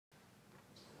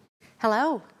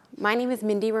Hello, my name is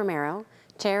Mindy Romero,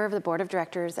 Chair of the Board of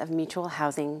Directors of Mutual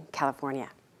Housing California.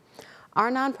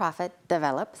 Our nonprofit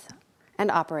develops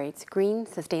and operates green,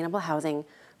 sustainable housing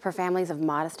for families of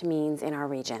modest means in our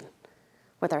region.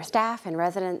 With our staff and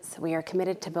residents, we are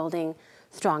committed to building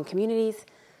strong communities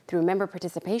through member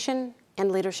participation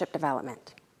and leadership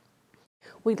development.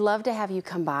 We'd love to have you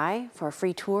come by for a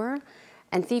free tour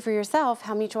and see for yourself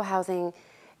how Mutual Housing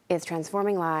is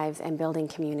transforming lives and building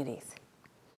communities.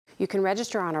 You can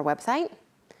register on our website,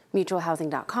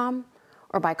 mutualhousing.com,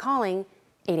 or by calling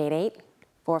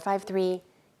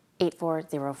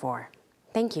 888-453-8404.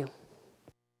 Thank you.